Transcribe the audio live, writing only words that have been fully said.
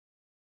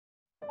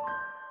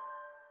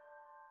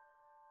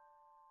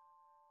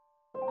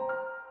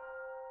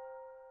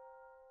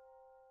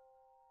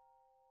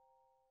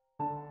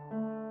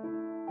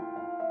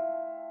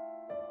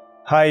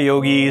Hi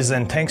yogis,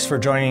 and thanks for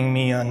joining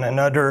me on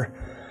another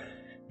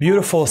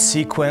beautiful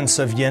sequence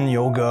of Yin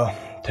Yoga.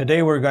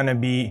 Today we're going to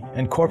be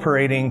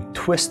incorporating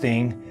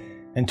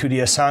twisting into the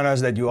asanas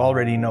that you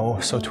already know.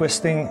 So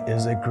twisting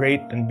is a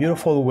great and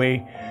beautiful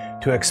way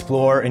to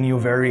explore a new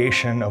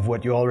variation of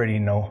what you already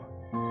know.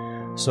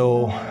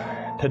 So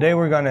today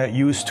we're going to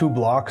use 2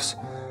 blocks.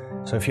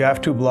 So if you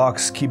have 2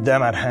 blocks, keep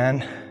them at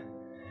hand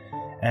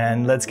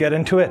and let's get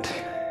into it.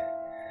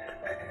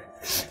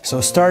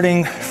 So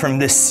starting from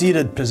this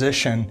seated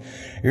position,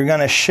 you're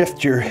going to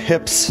shift your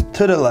hips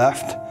to the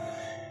left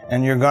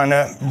and you're going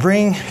to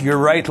bring your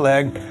right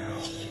leg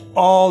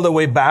all the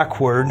way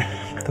backward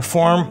to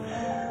form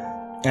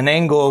an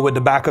angle with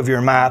the back of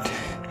your mat,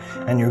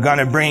 and you're going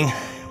to bring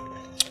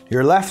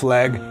your left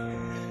leg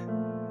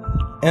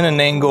in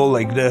an angle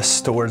like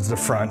this towards the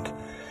front.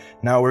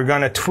 Now we're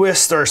going to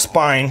twist our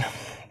spine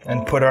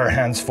and put our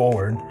hands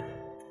forward.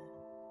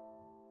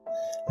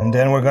 And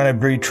then we're going to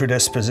breathe through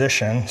this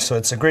position. So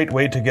it's a great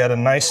way to get a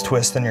nice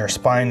twist in your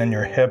spine and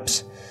your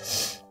hips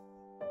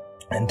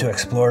and to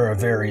explore a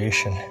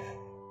variation.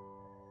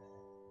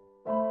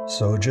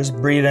 So just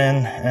breathe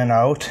in and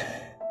out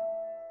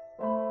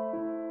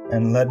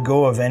and let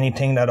go of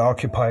anything that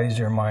occupies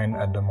your mind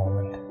at the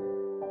moment.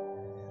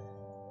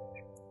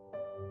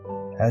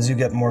 As you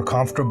get more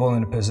comfortable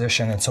in the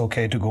position, it's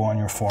okay to go on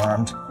your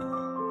forearms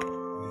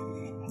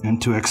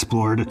and to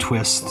explore the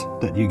twist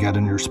that you get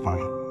in your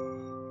spine.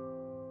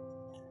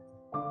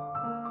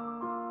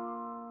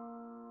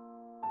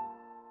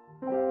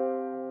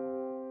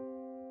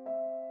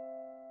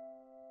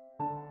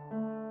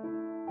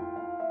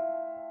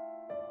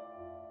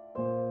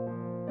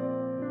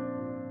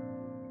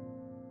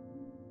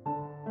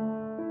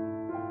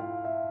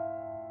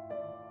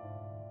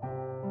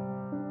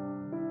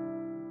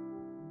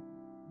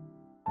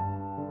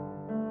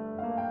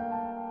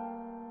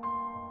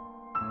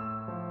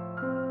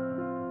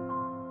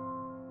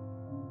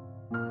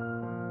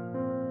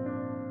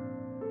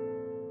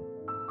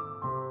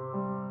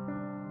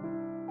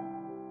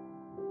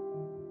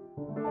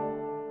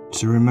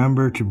 So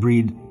remember to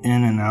breathe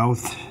in and out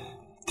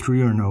through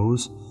your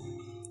nose.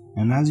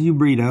 And as you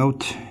breathe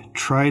out,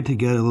 try to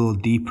get a little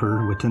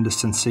deeper within the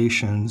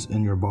sensations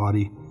in your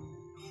body.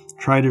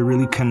 Try to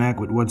really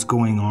connect with what's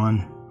going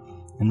on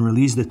and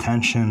release the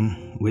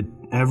tension with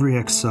every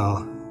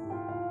exhale.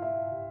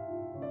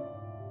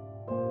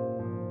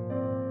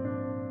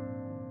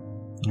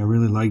 I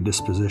really like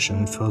this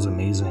position. It feels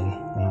amazing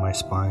in my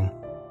spine.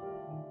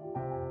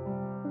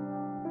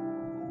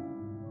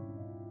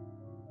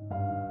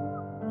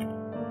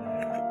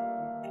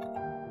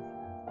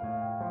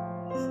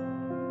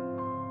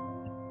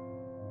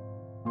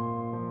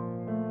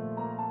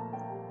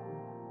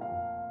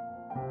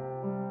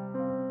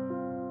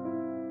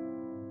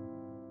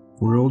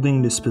 We're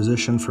holding this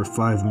position for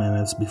 5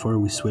 minutes before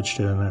we switch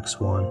to the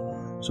next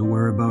one. So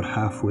we're about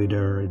halfway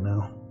there right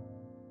now.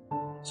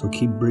 So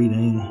keep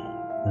breathing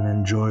and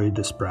enjoy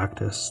this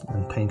practice,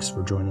 and thanks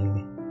for joining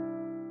me.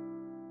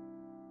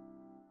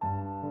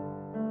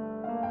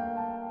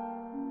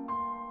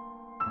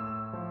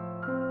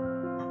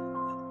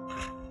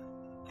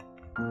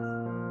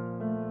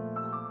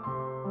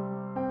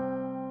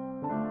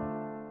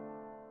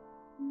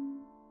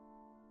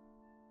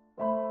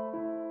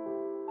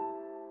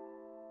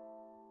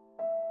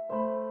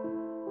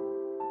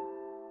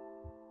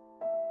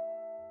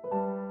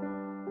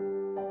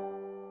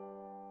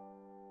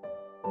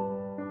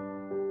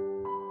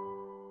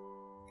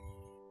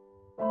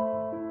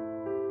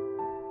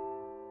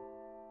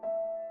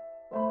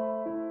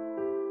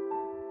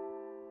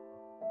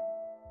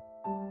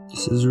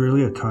 This is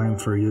really a time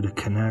for you to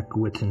connect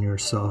within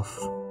yourself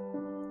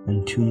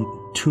and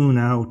tune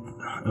out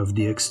of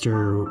the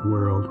exterior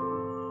world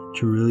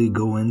to really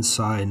go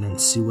inside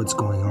and see what's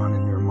going on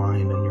in your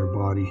mind and your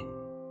body.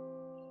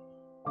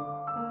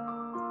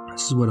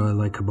 This is what I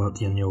like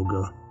about Yin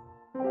Yoga.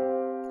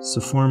 It's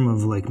a form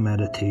of like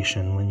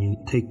meditation when you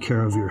take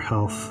care of your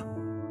health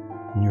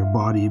and your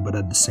body, but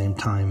at the same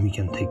time you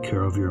can take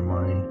care of your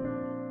mind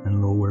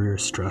and lower your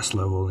stress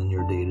level in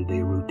your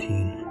day-to-day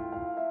routine.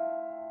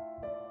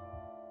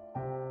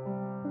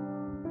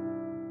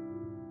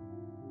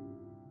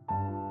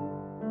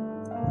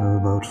 I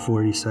have about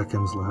 40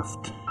 seconds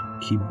left.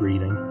 Keep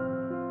breathing.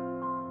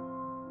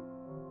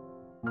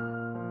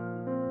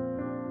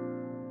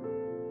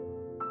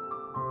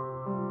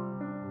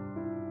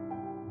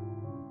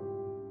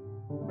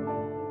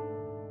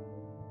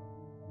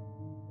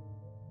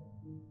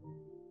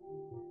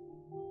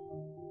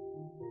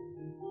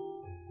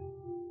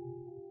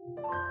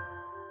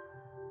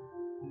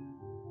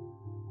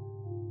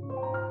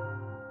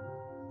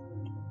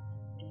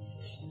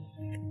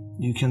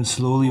 You can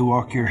slowly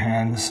walk your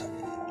hands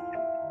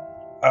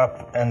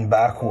up and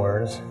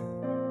backwards.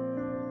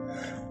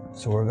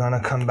 So we're gonna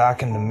come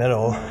back in the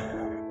middle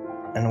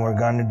and we're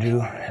gonna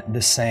do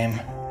the same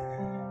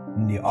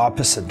in the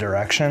opposite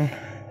direction.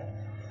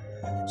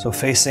 So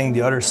facing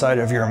the other side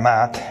of your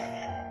mat,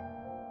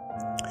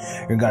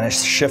 you're going to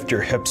shift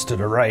your hips to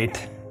the right.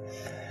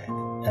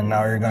 And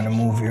now you're going to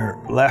move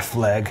your left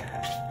leg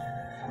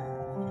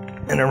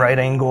in a right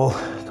angle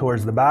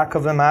towards the back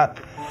of the mat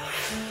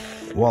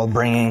while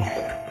bringing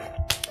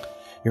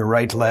your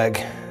right leg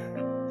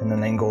in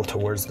an angle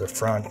towards the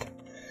front.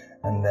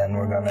 And then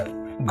we're going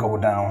to go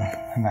down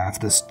and have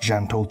this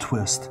gentle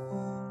twist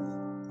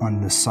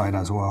on this side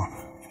as well.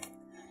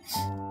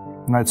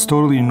 Now it's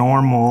totally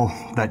normal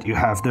that you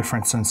have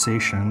different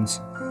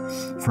sensations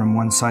from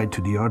one side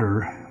to the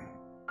other.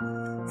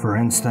 For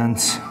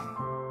instance,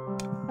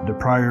 the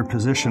prior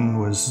position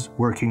was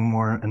working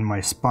more in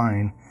my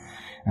spine,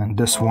 and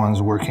this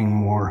one's working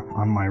more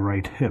on my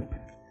right hip.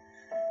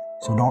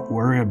 So don't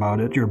worry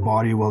about it. Your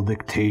body will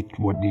dictate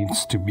what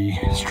needs to be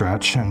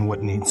stretched and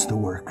what needs to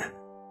work.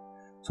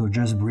 So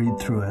just breathe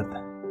through it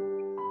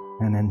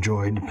and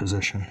enjoy the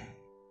position.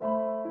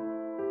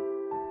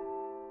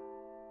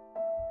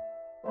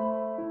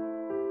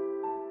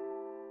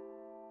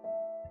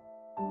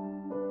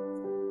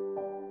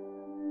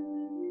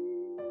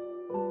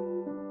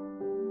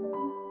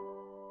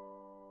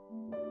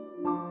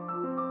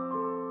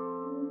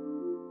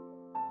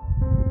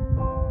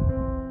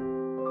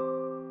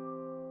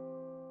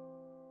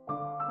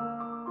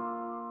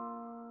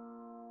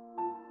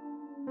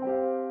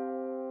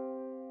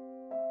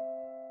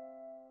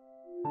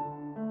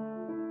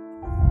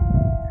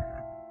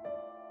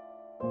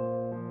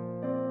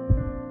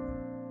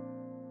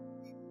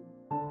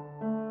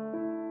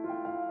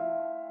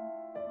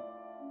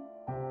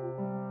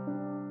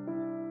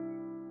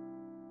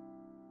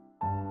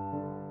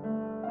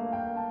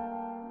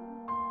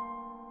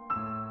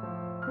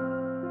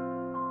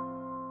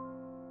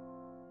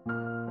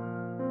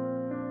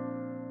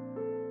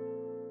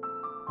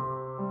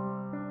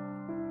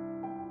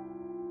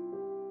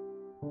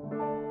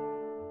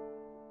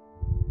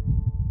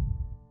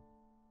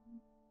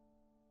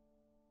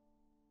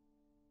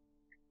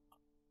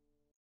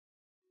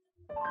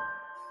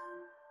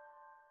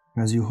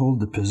 As you hold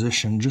the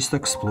position, just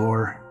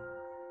explore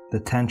the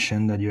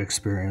tension that you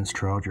experience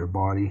throughout your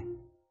body.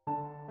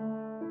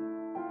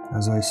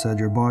 As I said,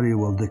 your body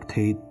will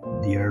dictate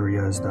the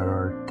areas that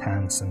are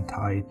tense and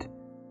tight,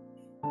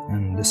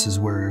 and this is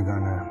where you're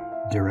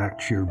gonna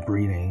direct your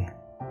breathing,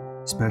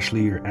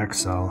 especially your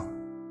exhale,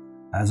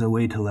 as a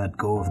way to let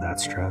go of that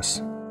stress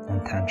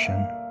and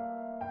tension.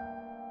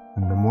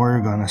 And the more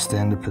you're gonna stay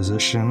in the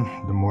position,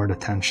 the more the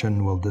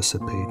tension will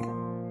dissipate.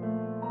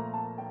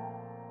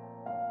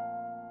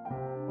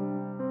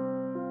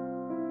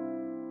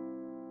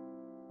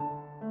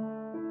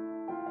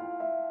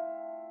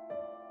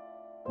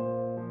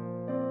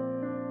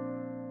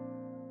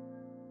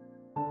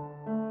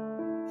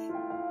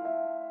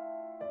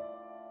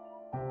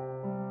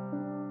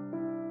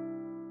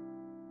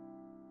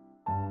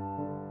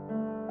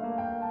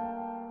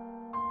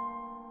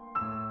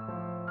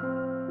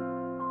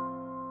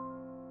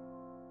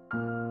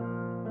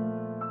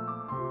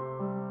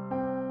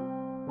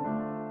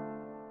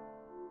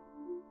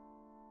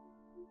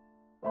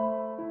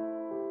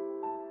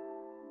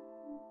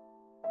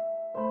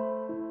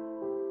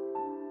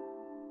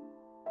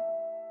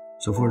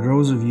 So for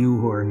those of you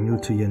who are new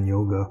to Yin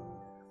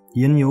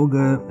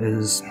Yoga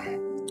is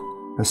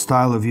a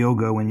style of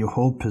yoga when you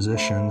hold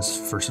positions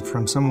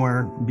from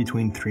somewhere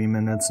between 3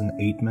 minutes and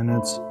 8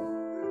 minutes.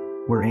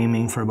 We're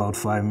aiming for about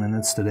 5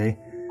 minutes today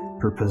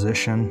per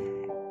position.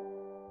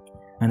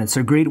 And it's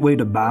a great way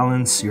to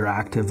balance your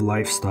active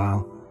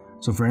lifestyle.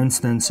 So for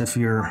instance, if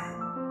you're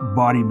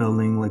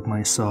bodybuilding like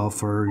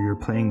myself, or you're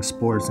playing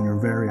sports and you're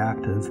very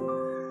active,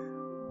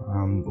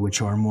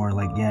 which are more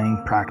like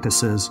yang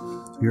practices,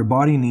 your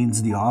body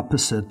needs the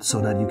opposite so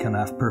that you can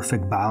have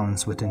perfect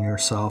balance within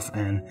yourself,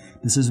 and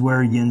this is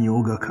where Yin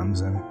Yoga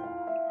comes in.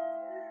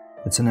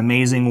 It's an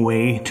amazing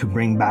way to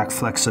bring back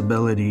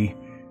flexibility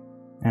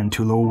and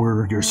to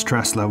lower your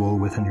stress level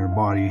within your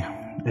body.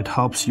 It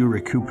helps you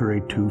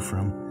recuperate too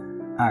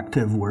from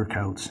active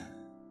workouts.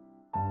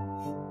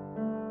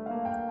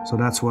 So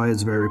that's why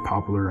it's very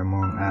popular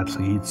among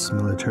athletes,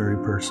 military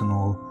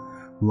personnel,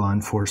 law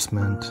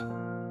enforcement,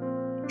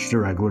 the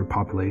regular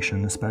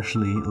population,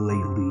 especially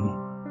lately.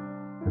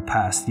 The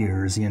past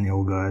years, Yin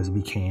Yoga has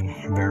become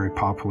very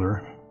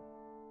popular.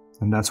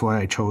 And that's why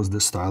I chose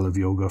this style of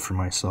yoga for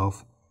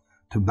myself,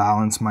 to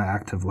balance my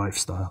active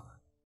lifestyle.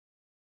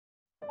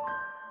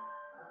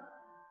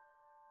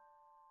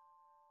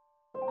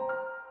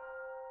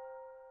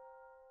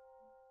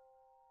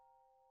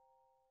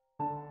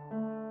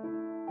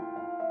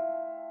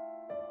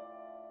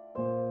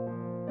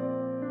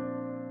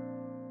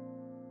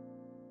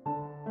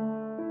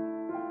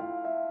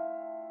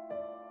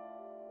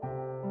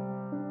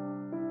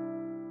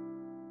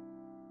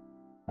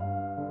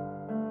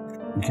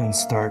 We can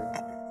start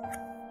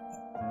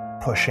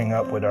pushing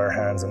up with our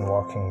hands and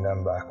walking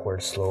them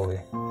backwards slowly.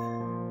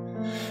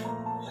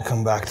 So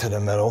come back to the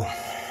middle.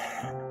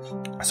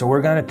 So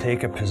we're going to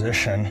take a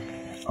position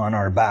on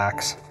our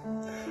backs.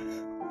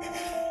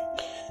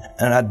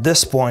 And at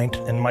this point,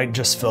 it might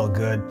just feel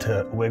good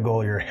to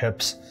wiggle your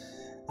hips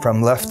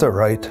from left to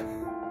right,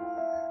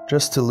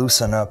 just to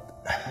loosen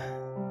up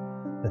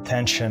the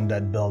tension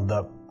that build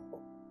up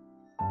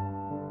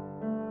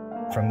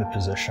from the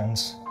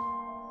positions.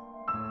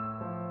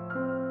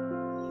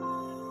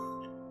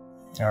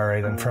 All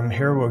right, and from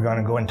here we're going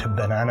to go into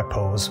banana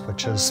pose,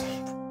 which is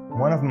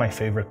one of my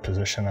favorite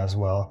positions as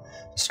well,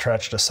 to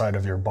stretch the side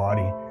of your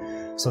body.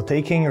 So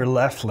taking your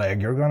left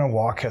leg, you're going to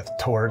walk it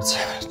towards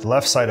the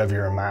left side of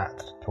your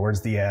mat,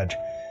 towards the edge.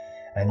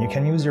 And you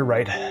can use your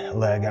right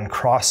leg and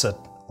cross it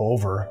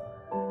over.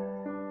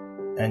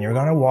 And you're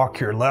going to walk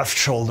your left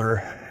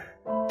shoulder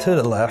to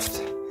the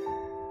left.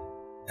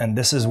 And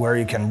this is where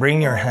you can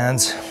bring your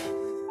hands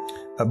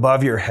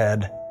above your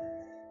head.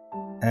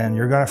 And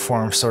you're going to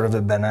form sort of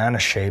a banana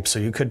shape. So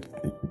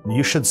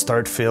you should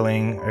start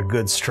feeling a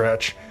good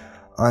stretch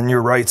on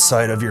your right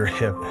side of your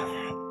hip,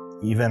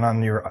 even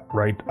on your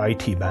right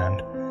IT band.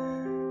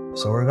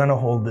 So we're going to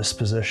hold this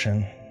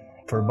position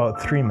for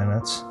about 3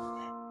 minutes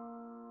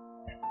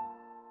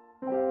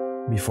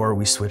before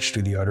we switch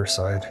to the other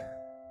side.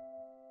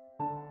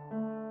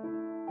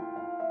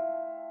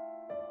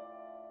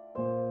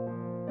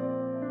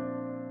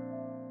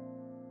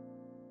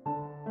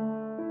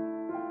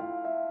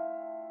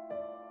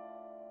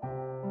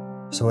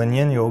 So in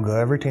Yin Yoga,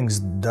 everything's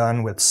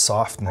done with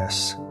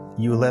softness.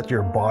 You let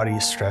your body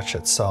stretch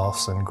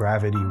itself and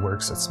gravity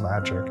works its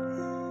magic.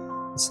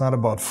 It's not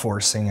about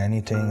forcing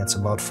anything, it's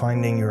about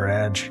finding your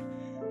edge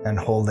and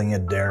holding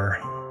it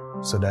there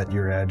so that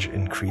your edge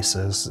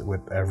increases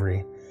with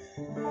every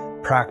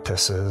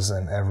practices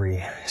and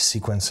every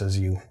sequences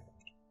you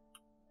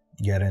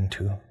get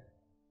into.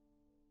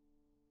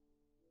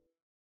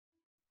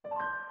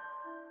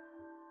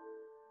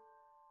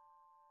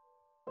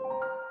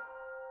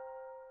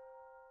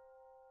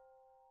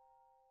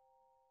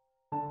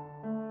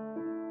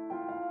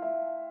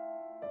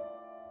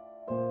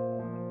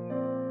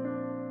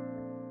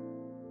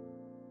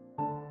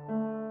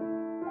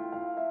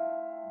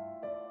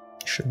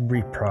 You should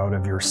be proud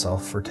of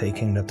yourself for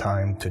taking the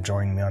time to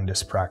join me on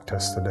this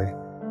practice today.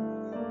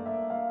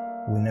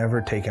 We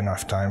never take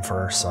enough time for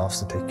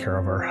ourselves to take care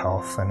of our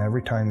health, and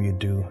every time you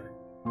do,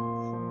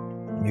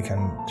 you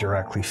can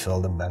directly feel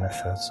the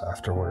benefits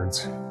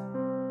afterwards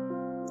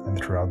and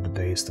throughout the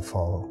days to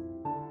follow.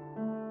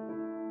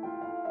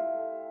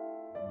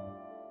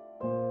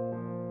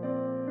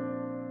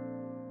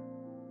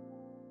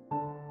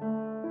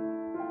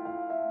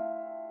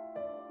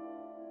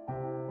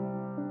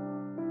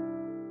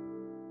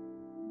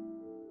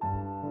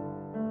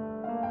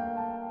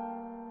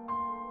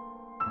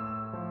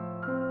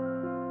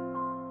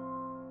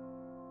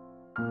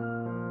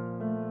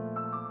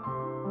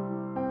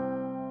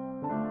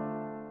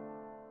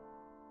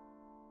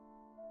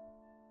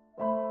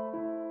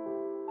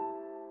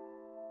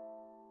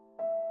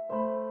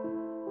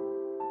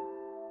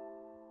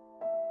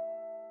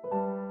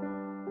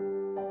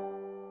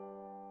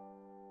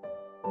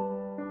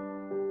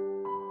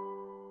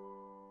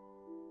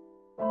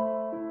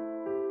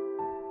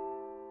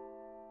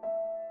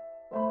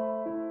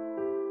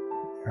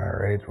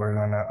 Alright, we're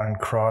going to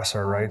uncross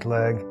our right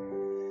leg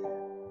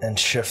and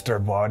shift our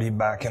body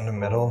back in the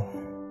middle.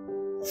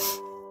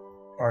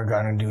 We're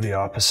going to do the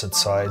opposite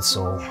side,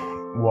 so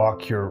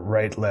walk your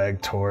right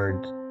leg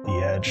toward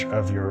the edge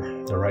of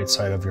the right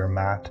side of your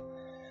mat.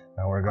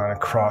 Now we're going to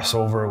cross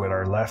over with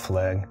our left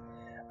leg,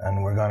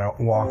 and we're going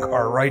to walk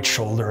our right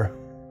shoulder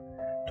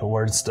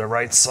towards the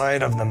right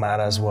side of the mat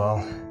as well.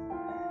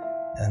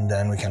 And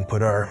then we can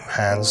put our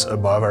hands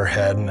above our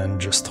head and then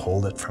just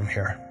hold it from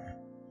here.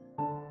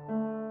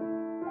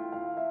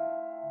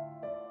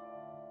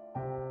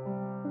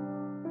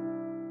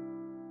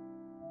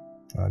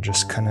 Now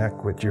just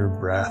connect with your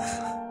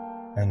breath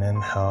and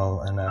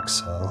inhale and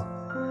exhale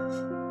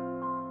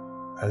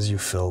as you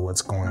feel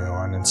what's going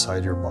on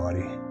inside your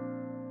body.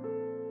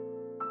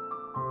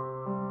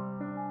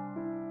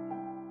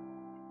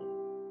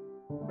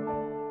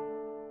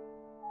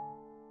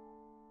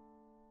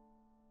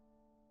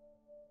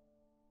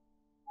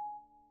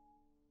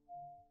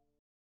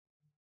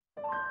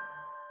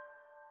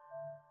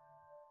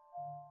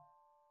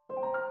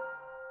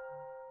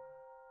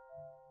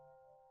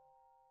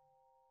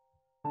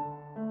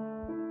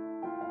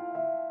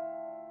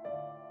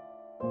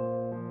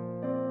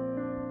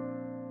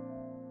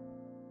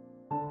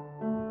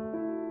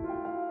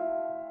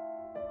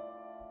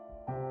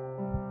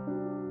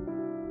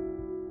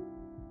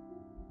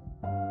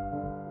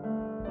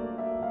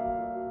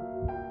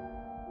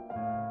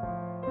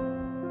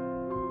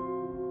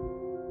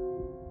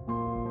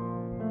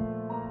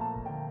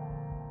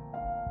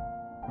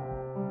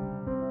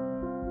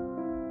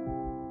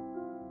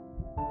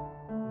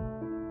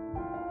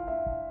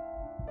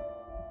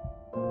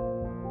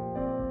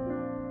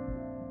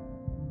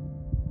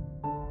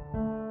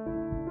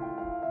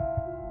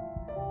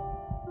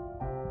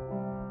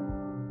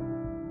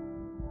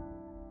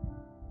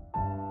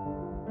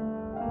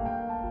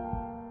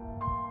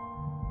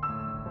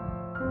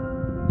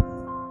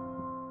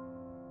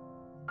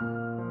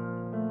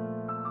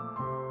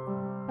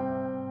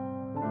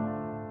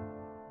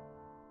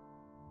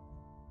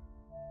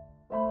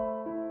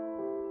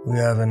 We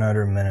have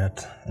another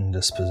minute in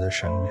this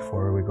position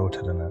before we go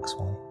to the next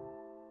one.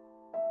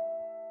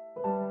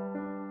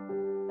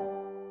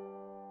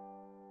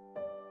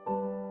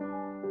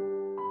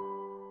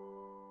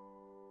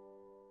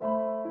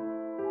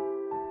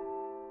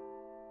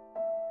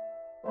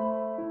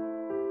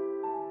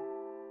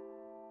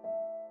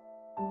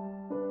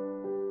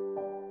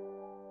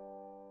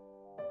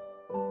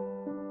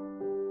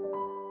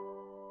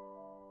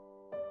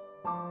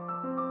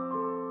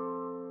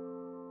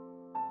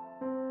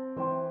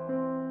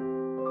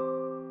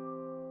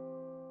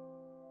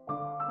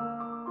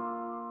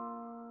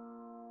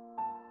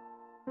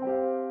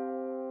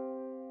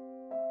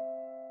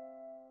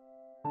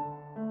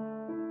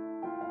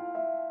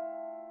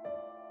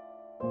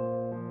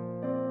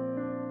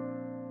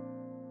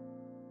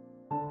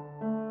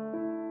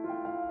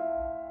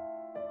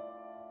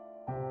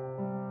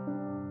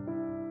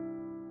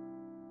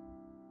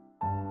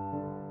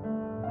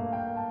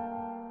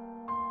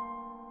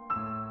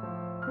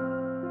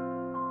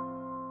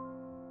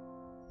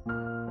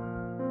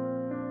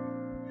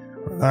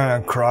 We're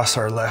going to cross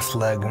our left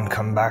leg and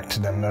come back to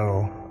the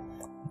middle.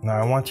 Now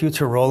I want you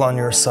to roll on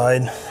your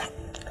side,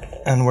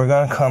 and we're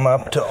going to come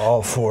up to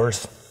all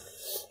fours.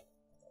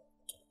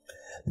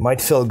 It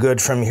might feel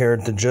good from here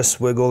to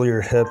just wiggle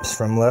your hips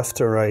from left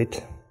to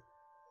right.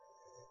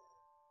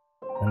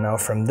 And now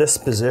from this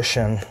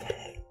position,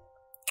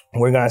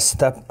 we're going to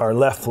step our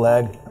left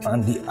leg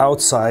on the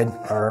outside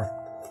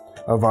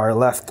of our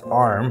left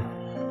arm,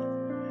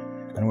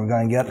 and we're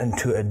going to get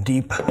into a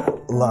deep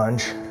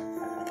lunge.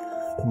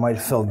 It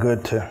might feel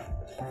good to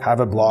have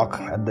a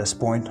block at this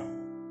point.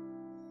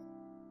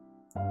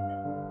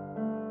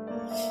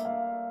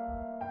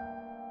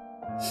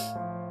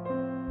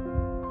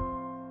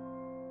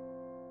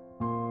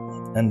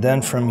 And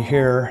then from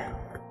here,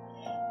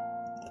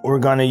 we're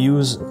going to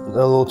use a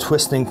little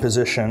twisting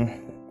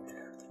position.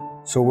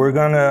 So we're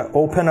going to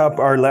open up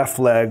our left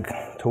leg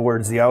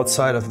towards the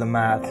outside of the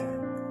mat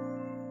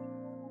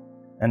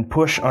and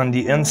push on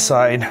the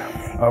inside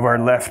of our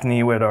left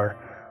knee with our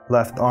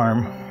left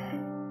arm.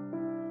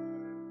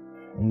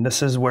 And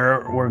this is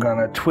where we're going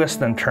to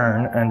twist and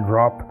turn and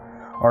drop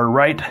our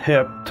right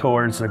hip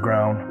towards the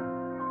ground.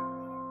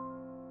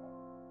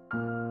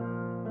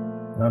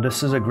 Now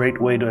this is a great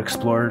way to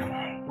explore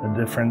a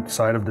different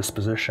side of this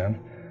position.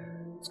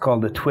 It's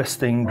called the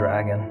twisting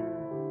dragon.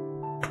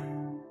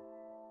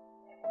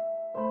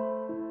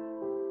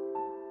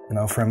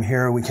 Now from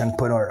here we can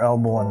put our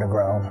elbow on the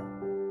ground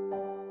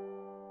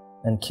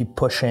and keep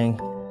pushing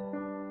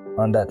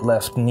on that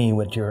left knee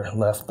with your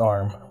left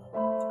arm,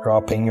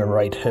 dropping your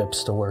right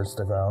hips towards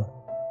the ground.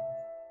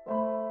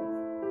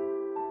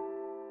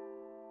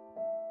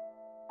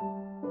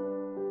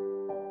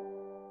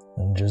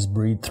 And just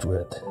breathe through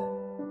it.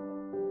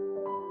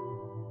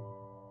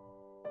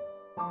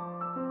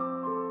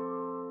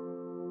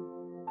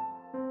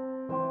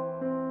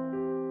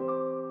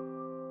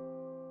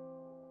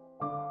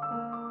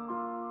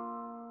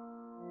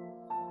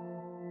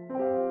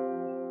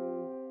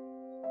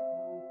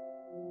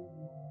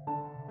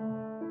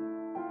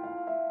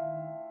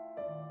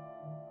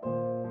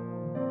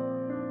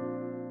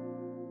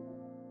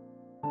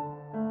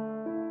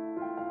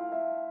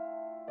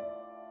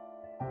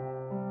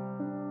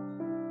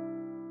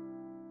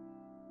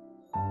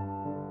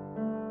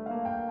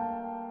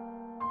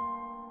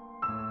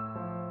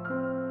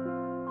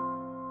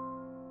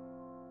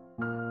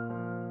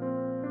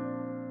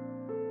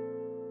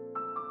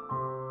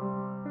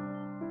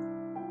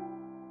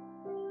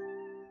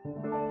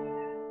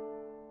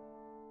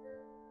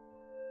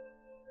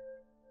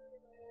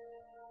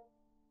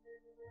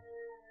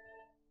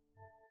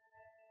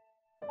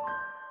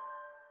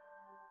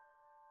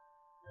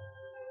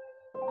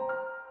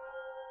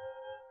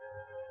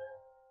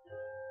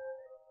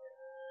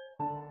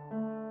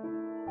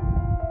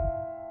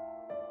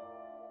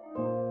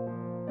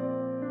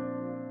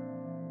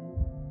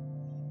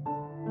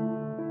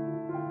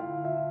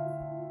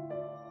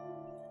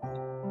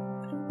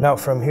 Now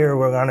from here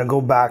we're going to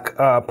go back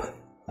up,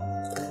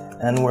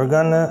 and we're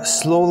going to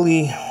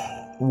slowly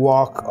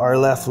walk our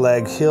left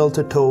leg heel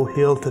to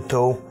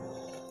toe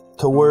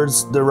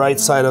towards the right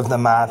side of the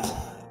mat.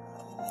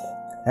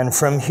 And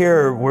from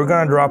here we're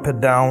going to drop it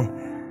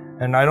down,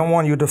 and I don't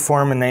want you to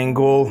form an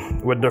angle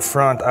with the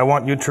front. I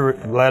want you to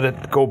let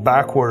it go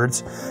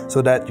backwards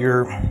so that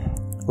your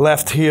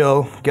left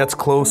heel gets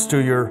close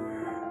to your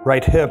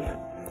right hip.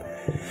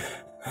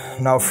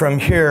 Now from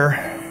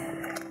here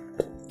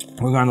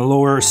we're going to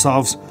lower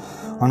ourselves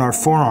on our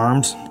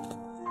forearms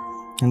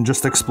and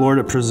just explore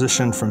the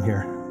position from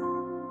here.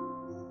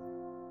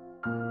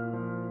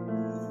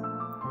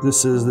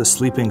 This is the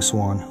sleeping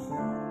swan.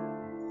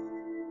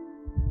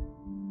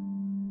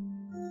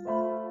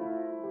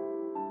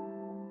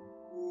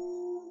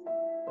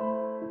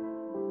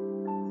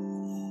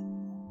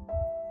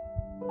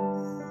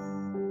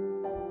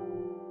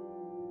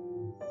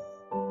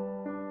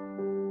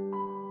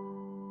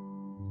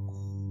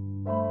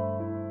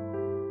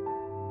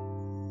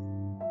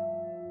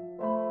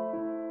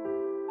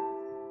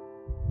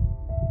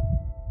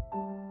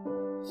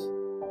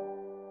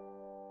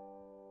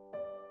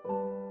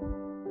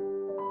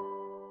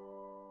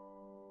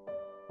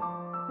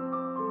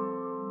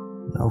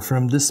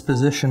 from this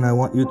position, I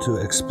want you to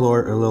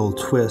explore a little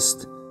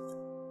twist.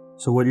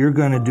 So what you're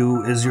going to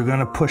do is you're going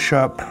to push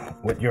up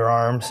with your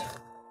arms,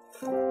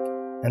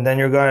 and then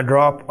you're going to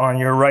drop on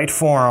your right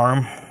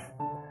forearm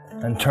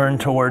and turn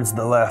towards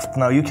the left.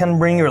 Now you can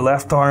bring your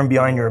left arm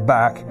behind your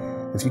back.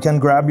 If you can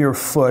grab your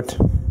foot,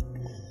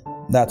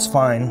 that's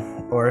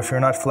fine. Or if you're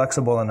not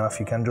flexible enough,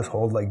 you can just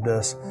hold like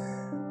this.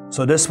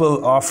 So this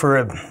will offer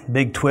a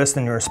big twist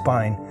in your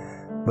spine,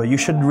 but you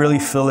should really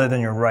feel it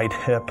in your right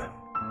hip.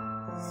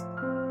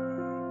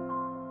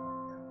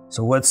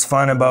 So what's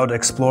fun about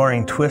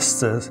exploring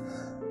twists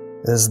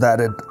is that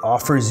it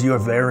offers you a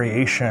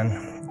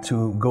variation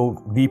to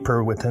go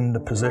deeper within the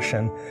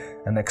position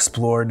and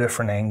explore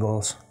different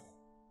angles.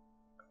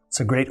 It's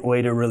a great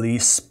way to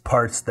release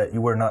parts that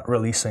you were not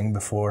releasing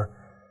before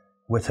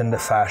within the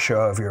fascia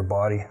of your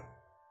body.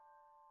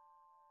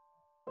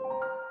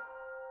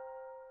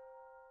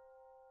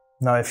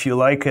 Now, if you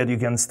like it, you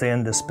can stay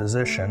in this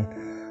position,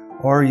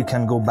 or you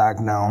can go back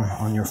down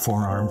on your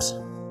forearms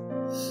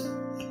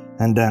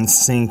and then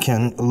sink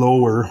in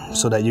lower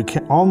so that you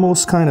can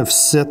almost kind of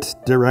sit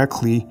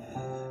directly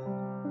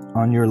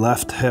on your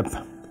left hip.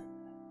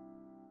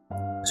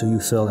 So you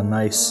feel a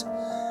nice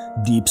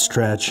deep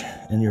stretch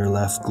in your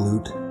left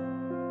glute.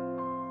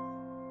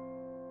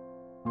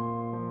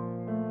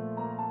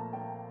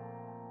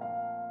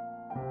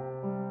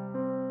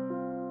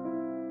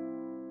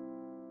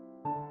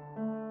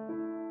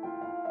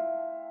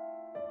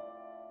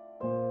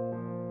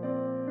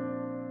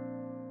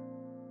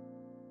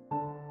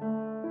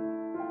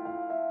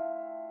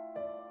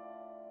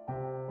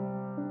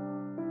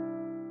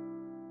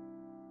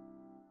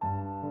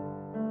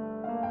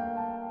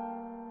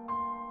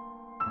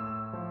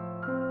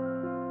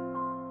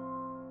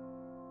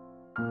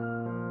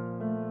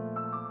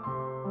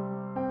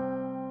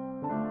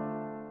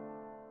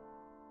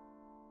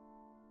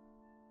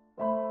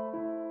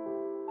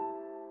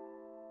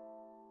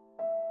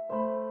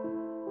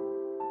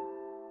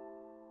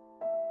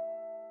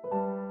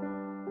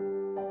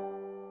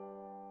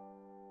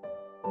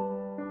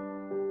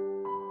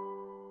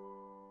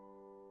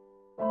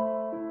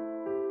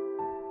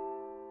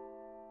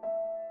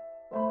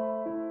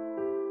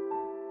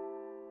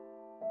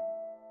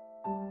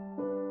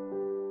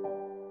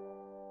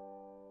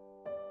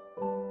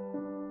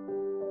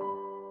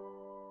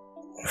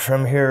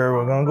 From here,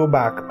 we're going to go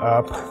back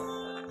up.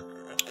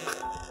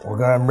 We're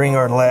going to bring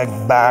our leg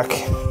back.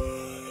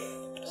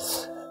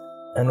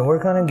 And we're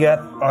going to get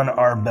on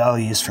our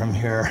bellies from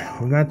here.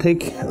 We're going to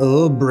take a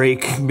little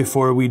break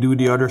before we do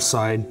the other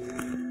side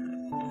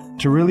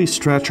to really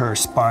stretch our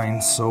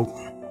spine. So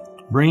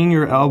bringing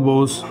your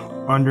elbows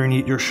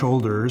underneath your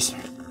shoulders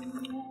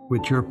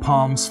with your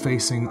palms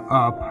facing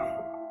up.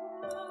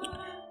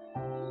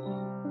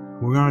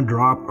 We're going to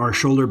drop our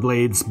shoulder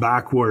blades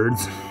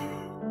backwards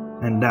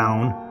and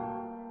down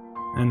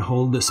and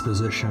hold this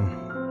position.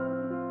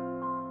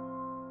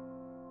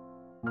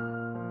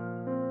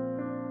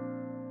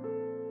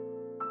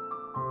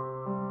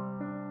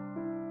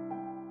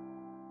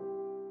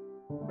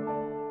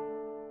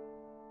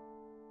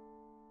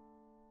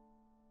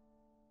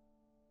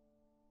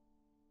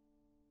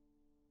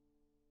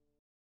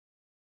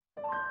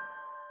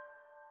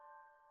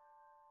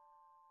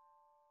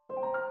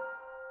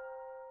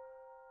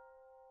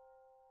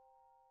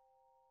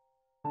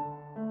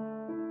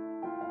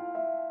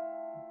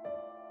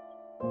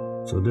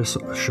 So this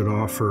should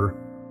offer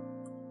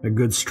a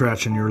good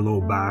stretch in your low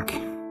back.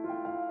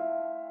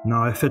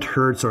 Now if it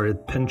hurts or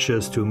it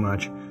pinches too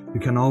much, you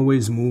can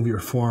always move your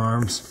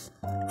forearms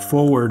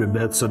forward a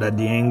bit so that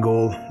the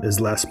angle is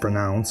less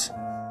pronounced.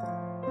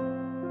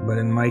 But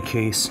in my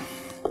case,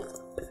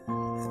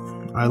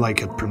 I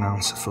like it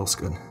pronounced, it feels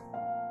good.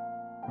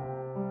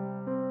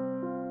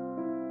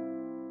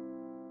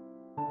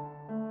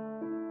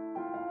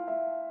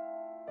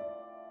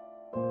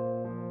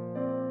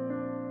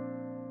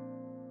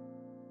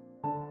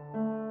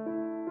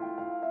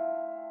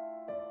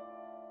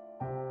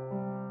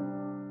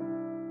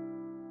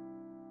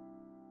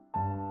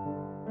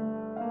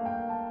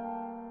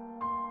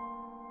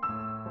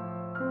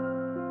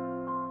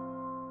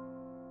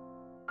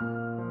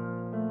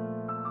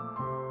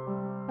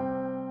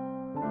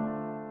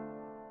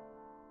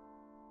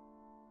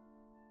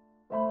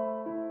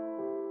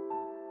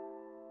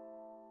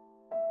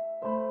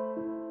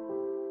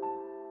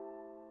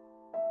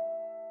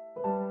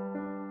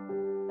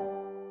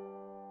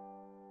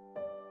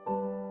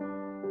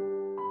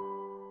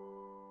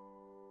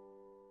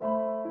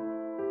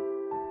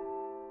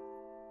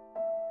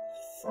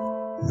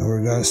 Now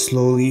we're going to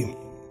slowly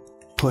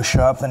push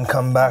up and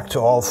come back to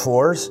all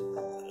fours.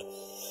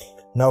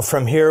 Now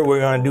from here,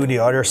 we're going to do the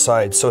other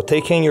side. So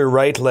taking your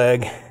right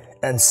leg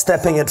and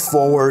stepping it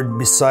forward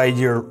beside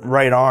your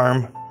right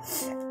arm.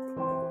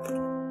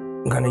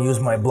 I'm going to use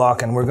my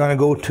block and we're going to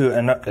go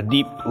to a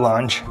deep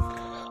lunge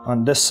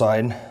on this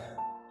side.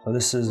 So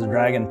this is the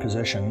dragon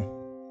position.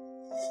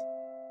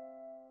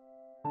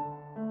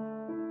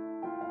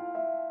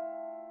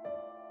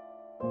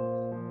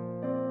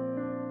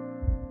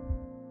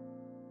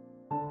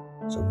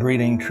 So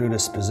breathing through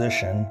this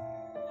position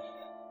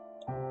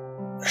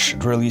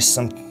should release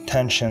some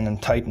tension and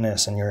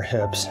tightness in your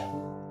hips.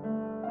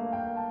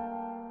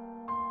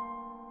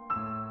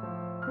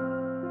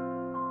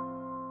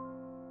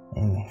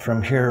 And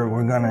from here,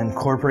 we're going to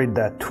incorporate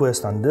that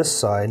twist on this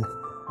side.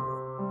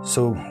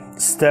 So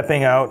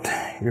stepping out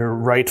your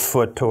right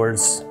foot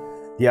towards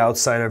the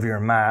outside of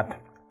your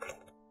mat,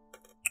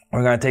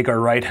 we're going to take our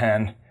right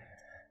hand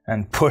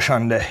and push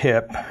on the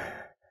hip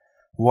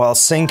while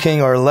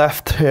sinking our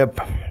left hip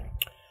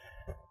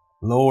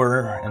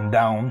lower and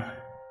down.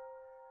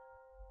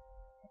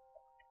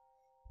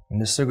 And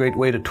this is a great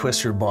way to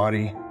twist your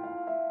body.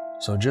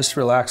 So just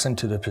relax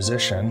into the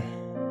position.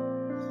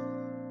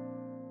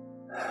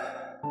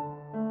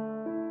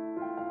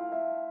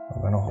 I'm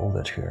going to hold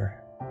it here.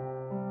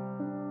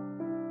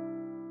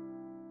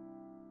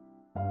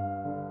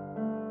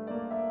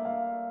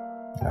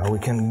 Now we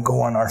can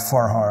go on our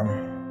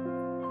forearm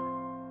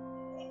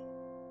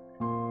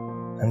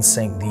and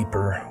sink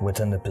deeper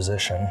within the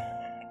position.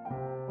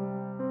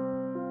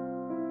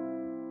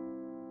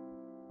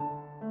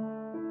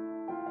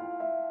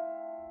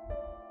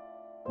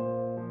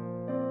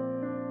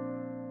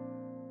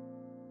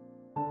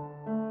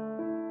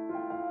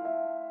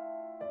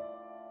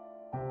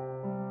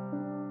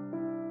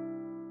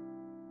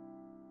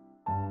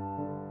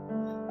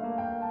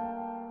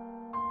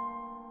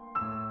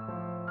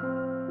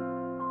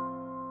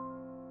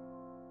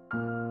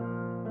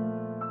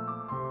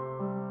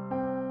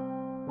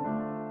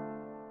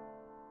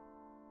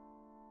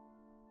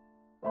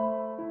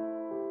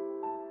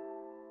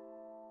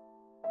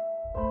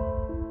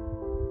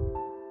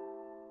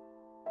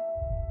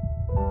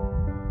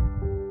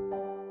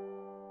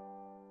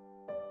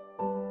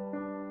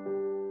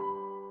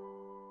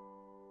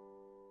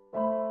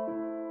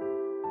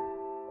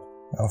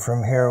 Now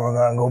from here, we're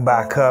going to go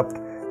back up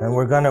and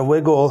we're going to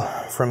wiggle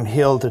from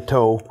heel to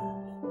toe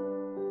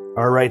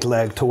our right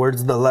leg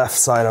towards the left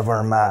side of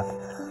our mat.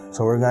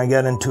 So we're going to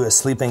get into a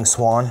sleeping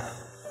swan.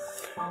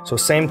 So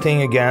same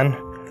thing again.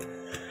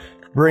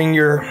 Bring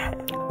your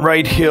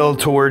right heel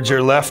towards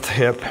your left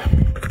hip,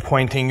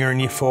 pointing your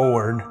knee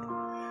forward.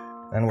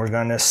 And we're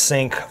going to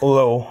sink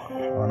low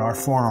on our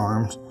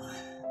forearms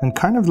and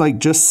kind of like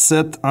just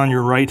sit on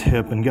your right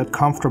hip and get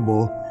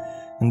comfortable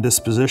in this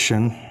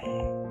position.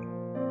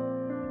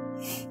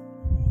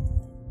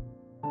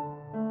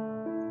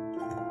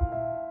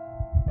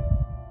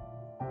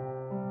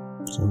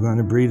 So we're going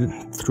to breathe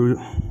through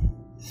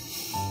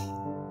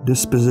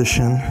this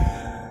position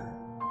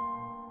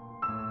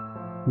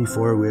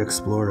before we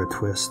explore a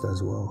twist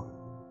as well.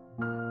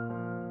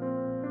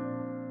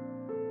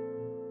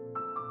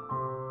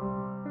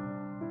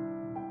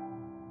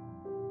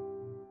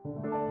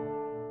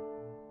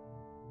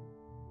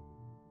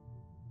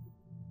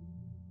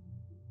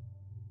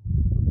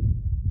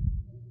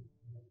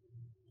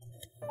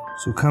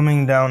 So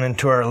coming down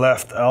into our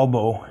left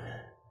elbow,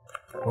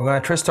 we're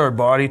going to twist our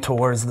body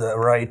towards the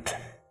right,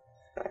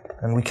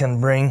 and we can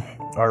bring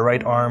our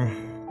right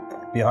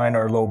arm behind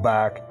our low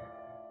back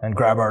and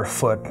grab our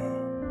foot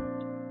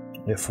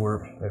if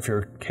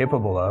you're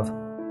capable of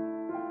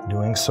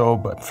doing so,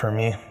 but for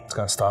me, it's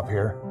going to stop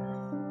here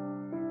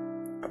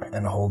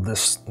and hold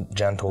this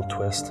gentle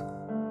twist.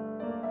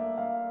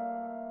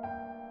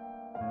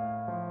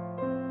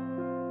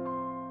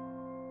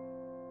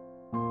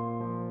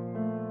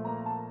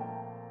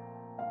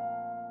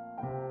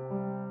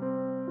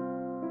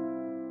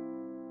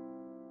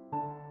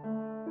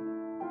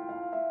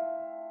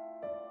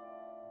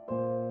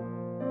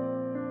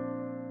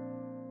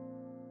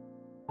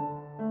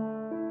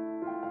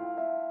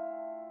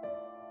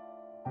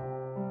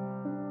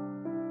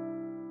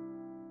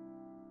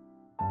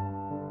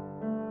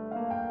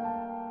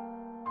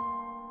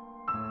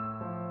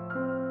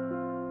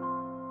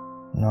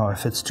 Now,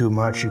 if it's too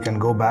much, you can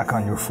go back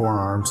on your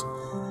forearms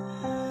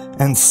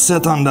and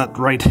sit on that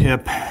right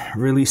hip,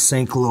 really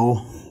sink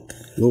low,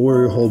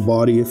 lower your whole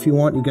body. If you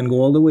want, you can go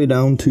all the way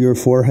down to your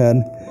forehead,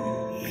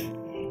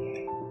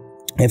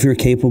 if you're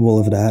capable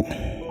of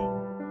that.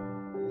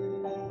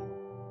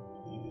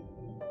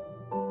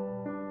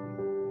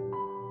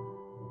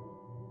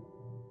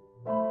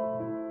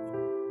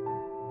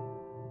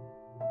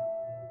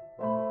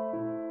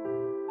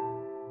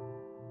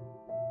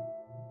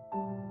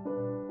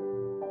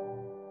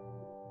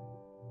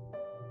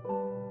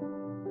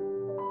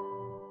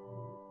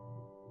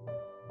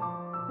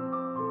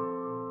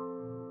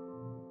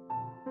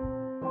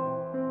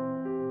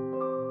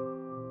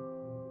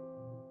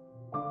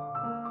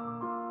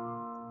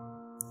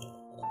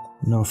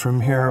 Now from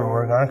here,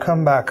 we're going to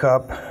come back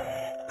up,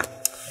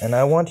 and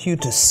I want you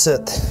to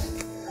sit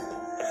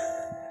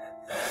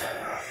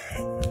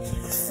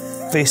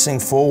facing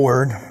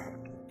forward.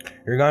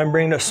 You're going to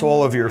bring the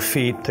sole of your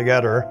feet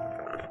together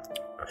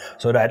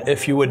so that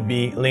if you would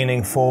be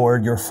leaning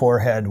forward, your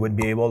forehead would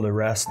be able to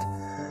rest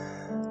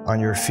on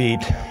your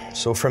feet.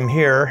 So from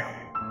here,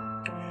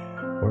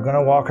 we're going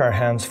to walk our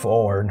hands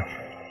forward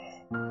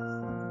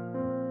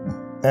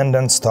and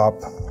then stop.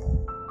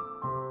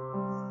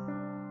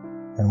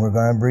 And we're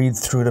going to breathe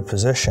through the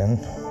position.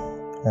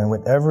 And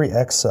with every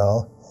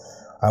exhale,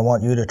 I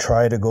want you to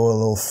try to go a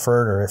little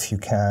further if you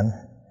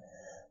can.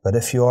 But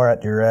if you are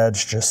at your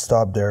edge, just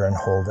stop there and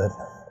hold it.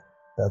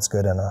 That's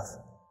good enough.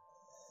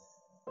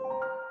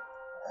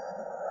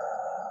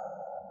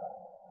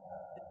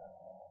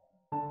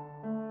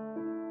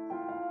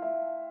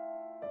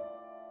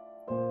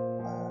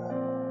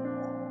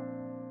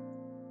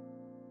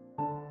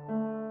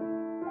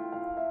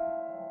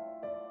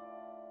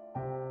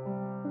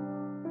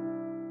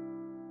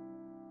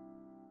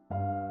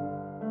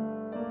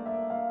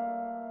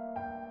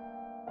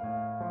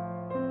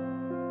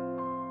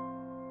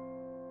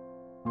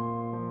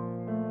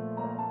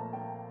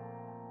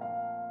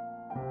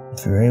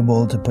 If you're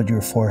able to put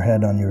your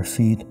forehead on your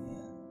feet,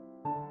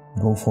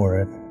 go for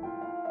it.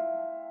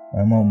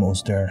 I'm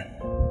almost there.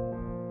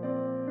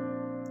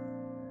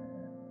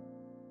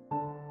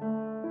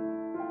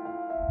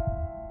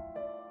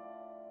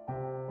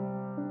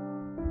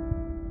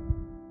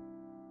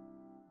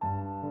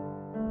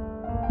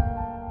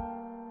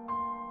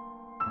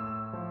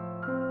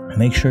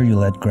 Make sure you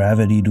let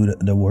gravity do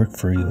the work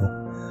for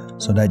you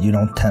so that you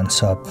don't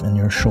tense up in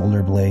your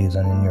shoulder blades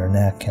and in your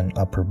neck and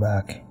upper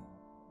back.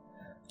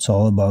 It's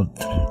all about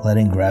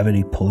letting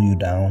gravity pull you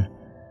down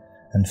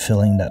and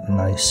feeling that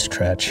nice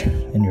stretch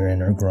in your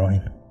inner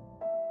groin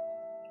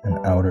and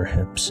outer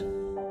hips.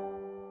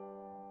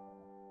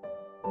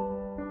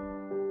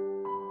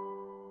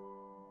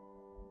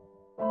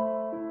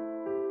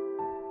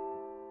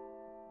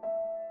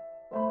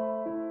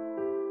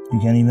 You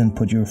can even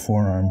put your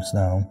forearms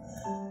down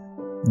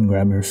and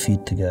grab your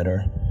feet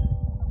together.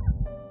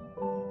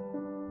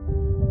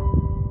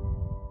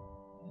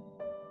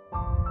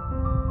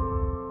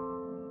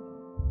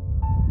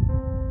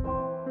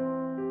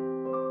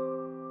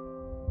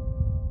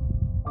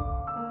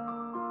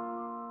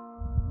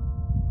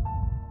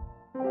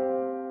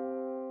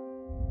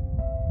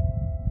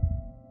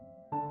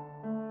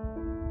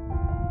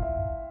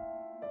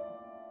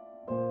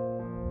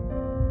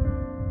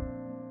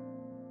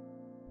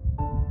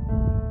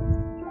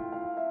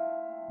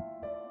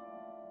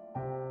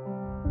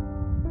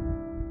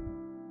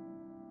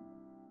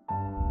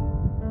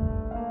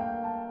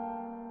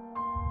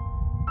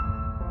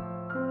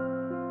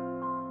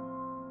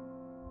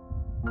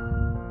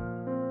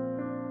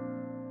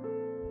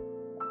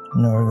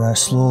 Now we're going to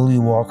slowly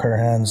walk our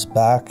hands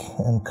back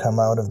and come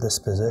out of this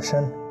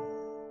position.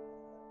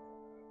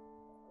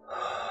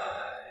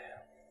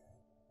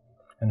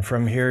 And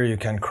from here you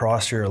can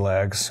cross your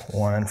legs,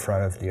 one in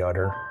front of the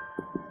other.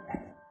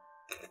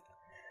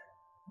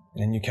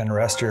 And you can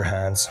rest your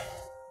hands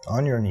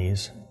on your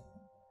knees,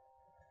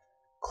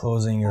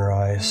 closing your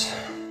eyes.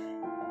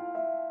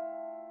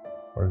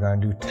 We're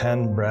going to do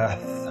 10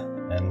 breaths,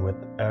 and with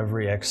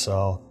every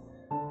exhale,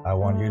 I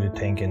want you to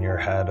think in your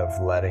head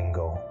of letting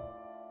go.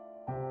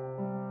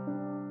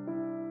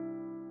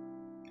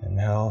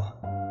 Inhale,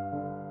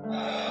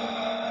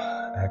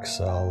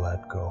 exhale,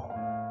 let go.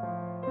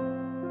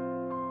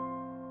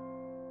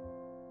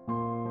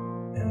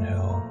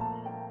 Inhale,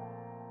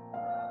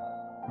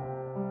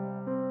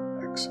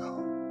 exhale.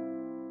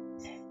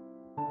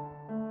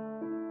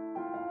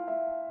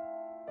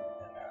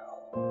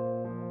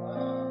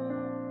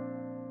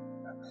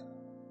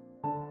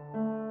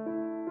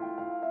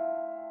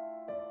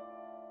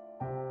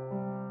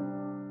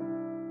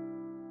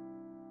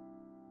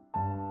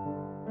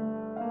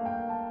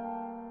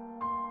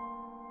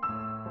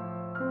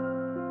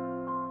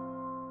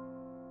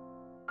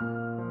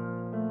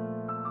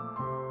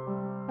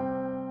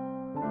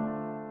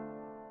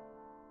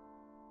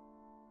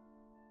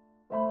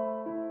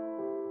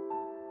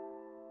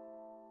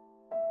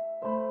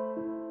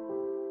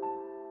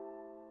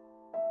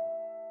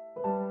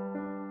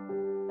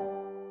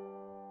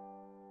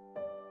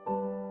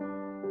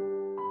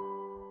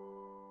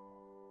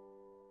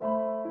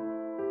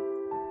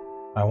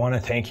 I want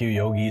to thank you,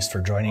 yogis, for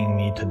joining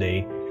me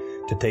today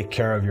to take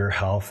care of your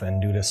health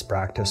and do this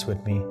practice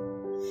with me.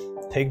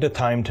 Take the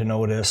time to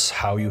notice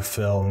how you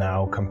feel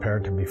now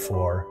compared to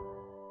before.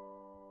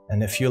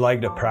 And if you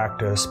like the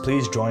practice,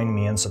 please join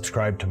me and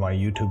subscribe to my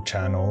YouTube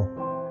channel.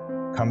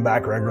 Come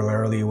back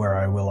regularly where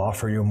I will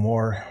offer you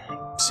more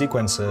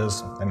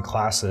sequences and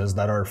classes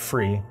that are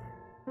free.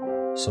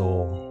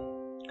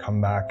 So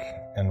come back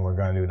and we're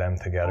going to do them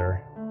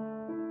together.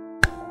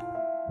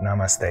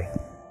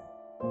 Namaste.